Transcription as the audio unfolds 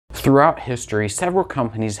Throughout history, several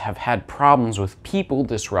companies have had problems with people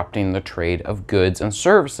disrupting the trade of goods and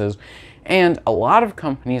services, and a lot of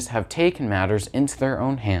companies have taken matters into their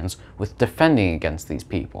own hands with defending against these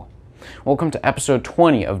people. Welcome to episode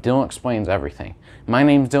 20 of Dylan Explains Everything. My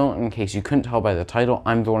name's Dylan. In case you couldn't tell by the title,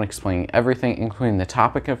 I'm the one explaining everything, including the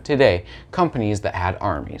topic of today, companies that had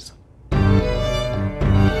armies.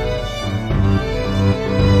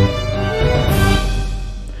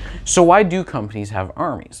 So why do companies have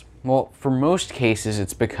armies? Well, for most cases,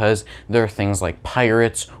 it's because there are things like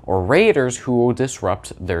pirates or raiders who will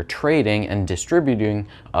disrupt their trading and distributing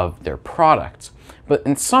of their products. But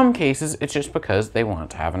in some cases, it's just because they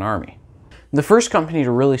want to have an army. The first company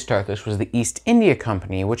to really start this was the East India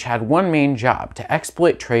Company, which had one main job: to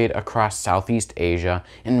exploit trade across Southeast Asia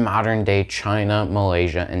and modern-day China,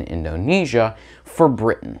 Malaysia, and Indonesia for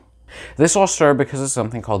Britain. This all started because of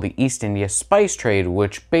something called the East India Spice Trade,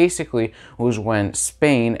 which basically was when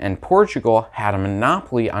Spain and Portugal had a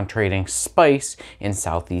monopoly on trading spice in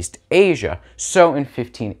Southeast Asia. So in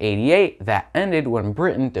 1588, that ended when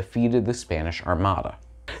Britain defeated the Spanish Armada.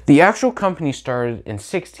 The actual company started in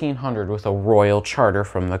 1600 with a royal charter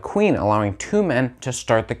from the Queen, allowing two men to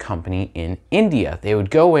start the company in India. They would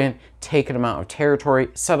go in, take an amount of territory,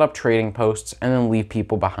 set up trading posts, and then leave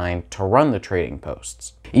people behind to run the trading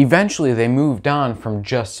posts. Eventually, they moved on from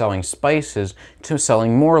just selling spices to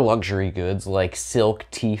selling more luxury goods like silk,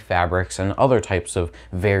 tea, fabrics, and other types of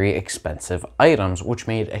very expensive items, which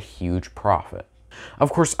made a huge profit.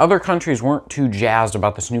 Of course, other countries weren't too jazzed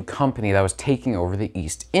about this new company that was taking over the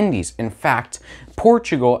East Indies. In fact,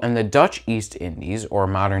 Portugal and the Dutch East Indies, or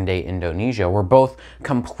modern-day Indonesia, were both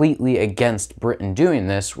completely against Britain doing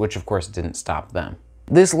this, which of course didn't stop them.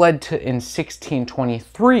 This led to, in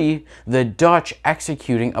 1623, the Dutch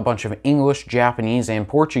executing a bunch of English, Japanese, and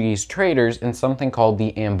Portuguese traders in something called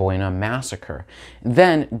the Amboina Massacre.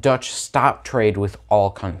 Then, Dutch stopped trade with all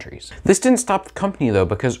countries. This didn't stop the company though,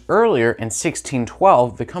 because earlier in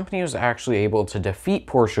 1612, the company was actually able to defeat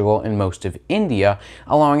Portugal in most of India,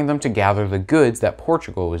 allowing them to gather the goods that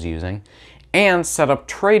Portugal was using, and set up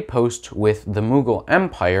trade posts with the Mughal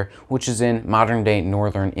Empire, which is in modern-day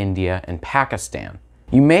northern India and Pakistan.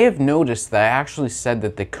 You may have noticed that I actually said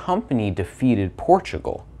that the company defeated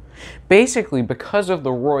Portugal. Basically, because of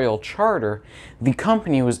the royal charter, the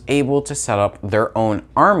company was able to set up their own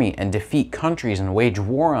army and defeat countries and wage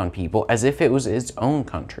war on people as if it was its own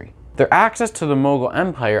country. Their access to the Mughal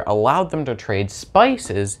Empire allowed them to trade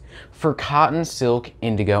spices for cotton, silk,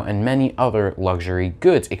 indigo, and many other luxury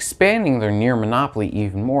goods, expanding their near monopoly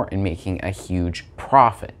even more and making a huge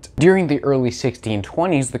profit. During the early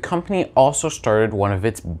 1620s, the company also started one of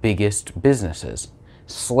its biggest businesses: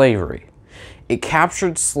 slavery. It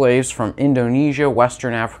captured slaves from Indonesia,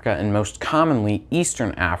 Western Africa, and most commonly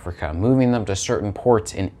Eastern Africa, moving them to certain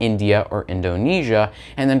ports in India or Indonesia,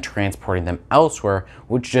 and then transporting them elsewhere,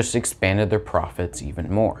 which just expanded their profits even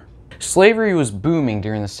more. Slavery was booming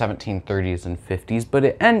during the 1730s and 50s, but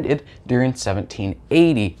it ended during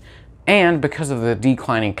 1780. And because of the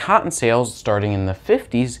declining cotton sales starting in the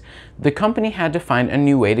 50s, the company had to find a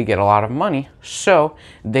new way to get a lot of money, so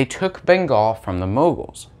they took Bengal from the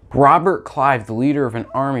Mughals. Robert Clive, the leader of an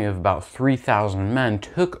army of about 3,000 men,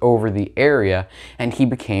 took over the area, and he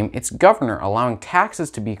became its governor, allowing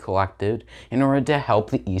taxes to be collected in order to help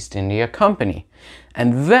the East India Company.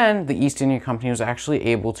 And then the East India Company was actually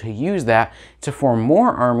able to use that to form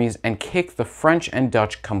more armies and kick the French and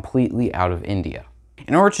Dutch completely out of India.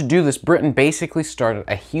 In order to do this, Britain basically started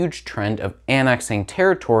a huge trend of annexing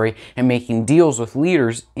territory and making deals with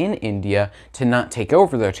leaders in India to not take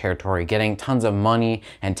over their territory, getting tons of money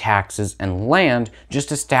and taxes and land,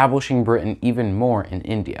 just establishing Britain even more in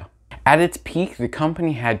India. At its peak, the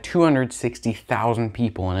company had 260,000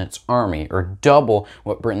 people in its army, or double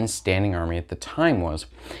what Britain's standing army at the time was.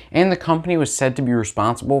 And the company was said to be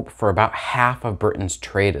responsible for about half of Britain's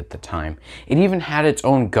trade at the time. It even had its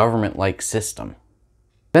own government-like system.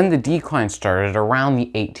 Then the decline started around the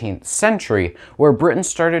 18th century, where Britain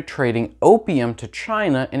started trading opium to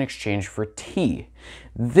China in exchange for tea.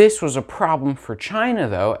 This was a problem for China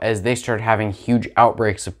though, as they started having huge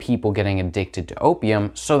outbreaks of people getting addicted to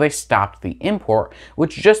opium, so they stopped the import,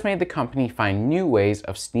 which just made the company find new ways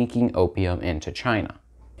of sneaking opium into China.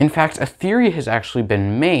 In fact, a theory has actually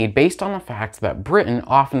been made based on the fact that Britain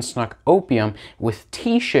often snuck opium with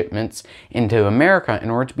tea shipments into America in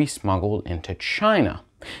order to be smuggled into China.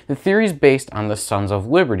 The theory is based on the Sons of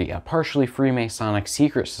Liberty, a partially Freemasonic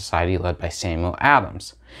secret society led by Samuel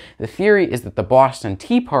Adams. The theory is that the Boston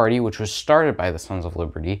Tea Party, which was started by the Sons of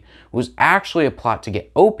Liberty, was actually a plot to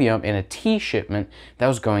get opium in a tea shipment that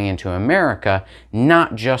was going into America,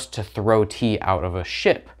 not just to throw tea out of a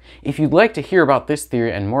ship. If you'd like to hear about this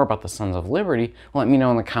theory and more about the Sons of Liberty, let me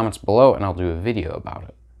know in the comments below and I'll do a video about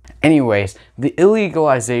it. Anyways, the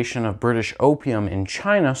illegalization of British opium in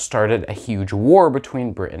China started a huge war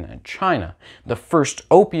between Britain and China. The first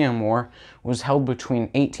Opium War was held between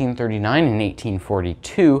 1839 and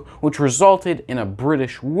 1842, which resulted in a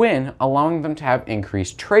British win, allowing them to have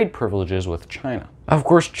increased trade privileges with China. Of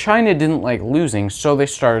course, China didn't like losing, so they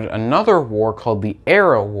started another war called the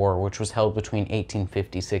Arrow War, which was held between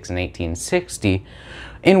 1856 and 1860,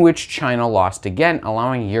 in which China lost again,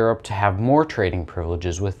 allowing Europe to have more trading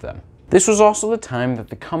privileges with them. This was also the time that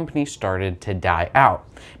the company started to die out.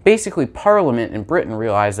 Basically, Parliament in Britain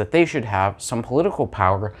realized that they should have some political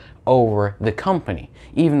power over the company,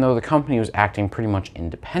 even though the company was acting pretty much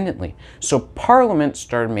independently. So Parliament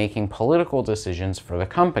started making political decisions for the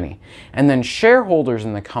company. And then shareholders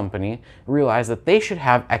in the company realized that they should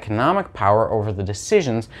have economic power over the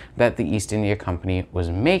decisions that the East India Company was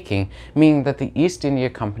making, meaning that the East India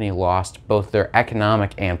Company lost both their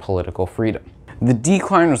economic and political freedom. The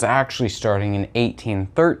decline was actually starting in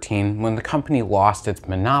 1813 when the company lost its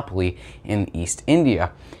monopoly in East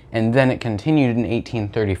India, and then it continued in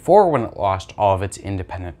 1834 when it lost all of its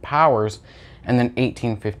independent powers, and then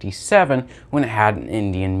 1857 when it had an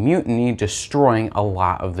Indian mutiny destroying a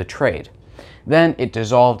lot of the trade. Then it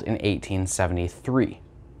dissolved in 1873.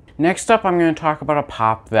 Next up, I'm going to talk about a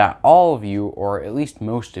pop that all of you, or at least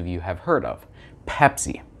most of you, have heard of: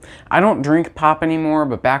 Pepsi. I don't drink pop anymore,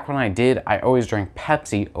 but back when I did, I always drank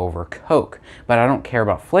Pepsi over Coke. But I don't care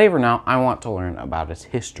about flavor now, I want to learn about its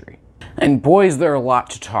history. And boys, there are a lot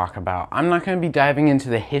to talk about. I'm not going to be diving into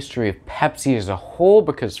the history of Pepsi as a whole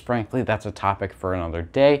because frankly that's a topic for another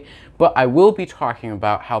day, but I will be talking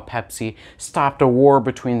about how Pepsi stopped a war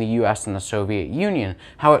between the US and the Soviet Union,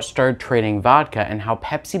 how it started trading vodka, and how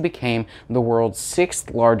Pepsi became the world's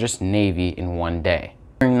 6th largest navy in one day.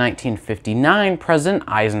 During 1959, President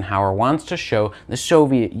Eisenhower wants to show the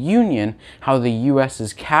Soviet Union how the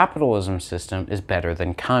US's capitalism system is better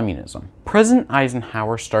than communism. President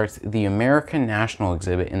Eisenhower starts the American National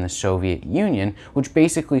exhibit in the Soviet Union, which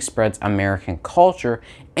basically spreads American culture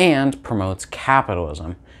and promotes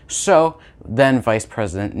capitalism. So then Vice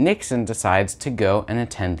President Nixon decides to go and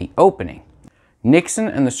attend the opening. Nixon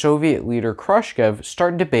and the Soviet leader Khrushchev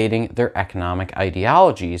start debating their economic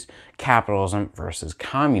ideologies, capitalism versus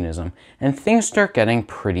communism, and things start getting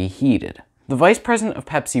pretty heated. The vice president of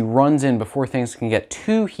Pepsi runs in before things can get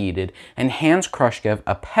too heated and hands Khrushchev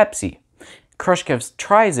a Pepsi. Khrushchev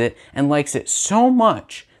tries it and likes it so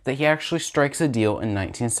much that he actually strikes a deal in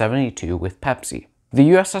 1972 with Pepsi. The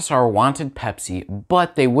USSR wanted Pepsi,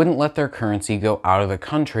 but they wouldn't let their currency go out of the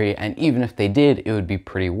country, and even if they did, it would be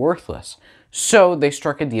pretty worthless. So they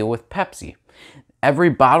struck a deal with Pepsi. Every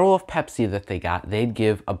bottle of Pepsi that they got, they'd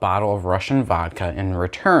give a bottle of Russian vodka in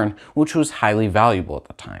return, which was highly valuable at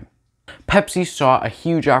the time. Pepsi saw a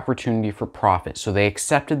huge opportunity for profit, so they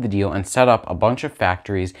accepted the deal and set up a bunch of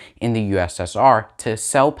factories in the USSR to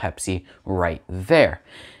sell Pepsi right there.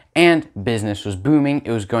 And business was booming,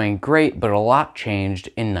 it was going great, but a lot changed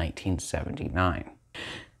in 1979.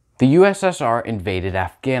 The USSR invaded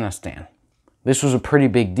Afghanistan. This was a pretty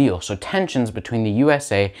big deal, so tensions between the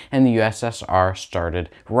USA and the USSR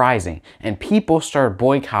started rising, and people started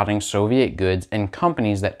boycotting Soviet goods and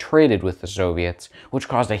companies that traded with the Soviets, which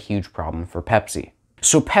caused a huge problem for Pepsi.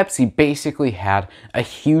 So Pepsi basically had a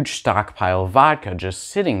huge stockpile of vodka just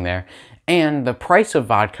sitting there, and the price of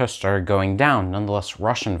vodka started going down, nonetheless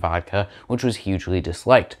Russian vodka, which was hugely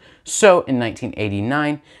disliked. So in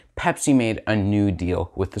 1989, Pepsi made a new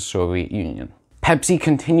deal with the Soviet Union. Pepsi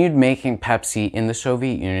continued making Pepsi in the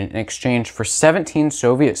Soviet Union in exchange for 17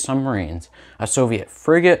 Soviet submarines, a Soviet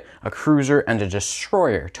frigate, a cruiser, and a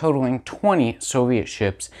destroyer, totaling 20 Soviet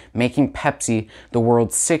ships, making Pepsi the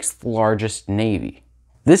world's 6th largest navy.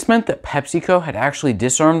 This meant that PepsiCo had actually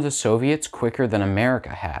disarmed the Soviets quicker than America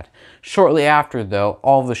had. Shortly after, though,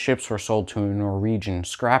 all of the ships were sold to a Norwegian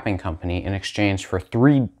scrapping company in exchange for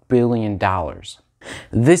 $3 billion.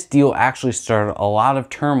 This deal actually started a lot of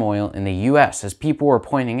turmoil in the US as people were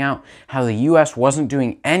pointing out how the US wasn't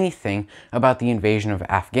doing anything about the invasion of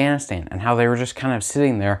Afghanistan and how they were just kind of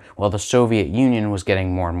sitting there while the Soviet Union was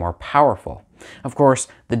getting more and more powerful. Of course,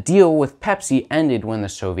 the deal with Pepsi ended when the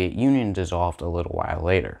Soviet Union dissolved a little while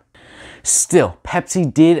later. Still,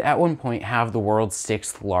 Pepsi did at one point have the world's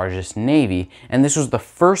 6th largest navy, and this was the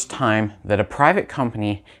first time that a private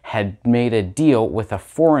company had made a deal with a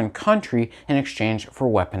foreign country in exchange for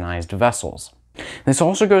weaponized vessels. This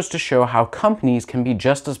also goes to show how companies can be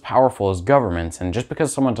just as powerful as governments, and just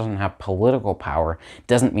because someone doesn't have political power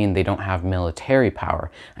doesn't mean they don't have military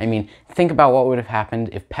power. I mean, think about what would have happened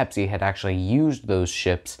if Pepsi had actually used those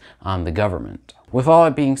ships on the government. With all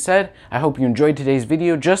that being said, I hope you enjoyed today's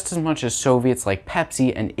video just as much as Soviets like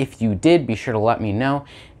Pepsi, and if you did, be sure to let me know.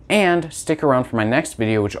 And stick around for my next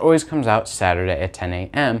video, which always comes out Saturday at 10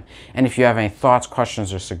 a.m. And if you have any thoughts,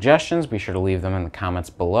 questions, or suggestions, be sure to leave them in the comments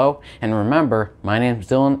below. And remember, my name's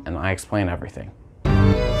Dylan, and I explain everything.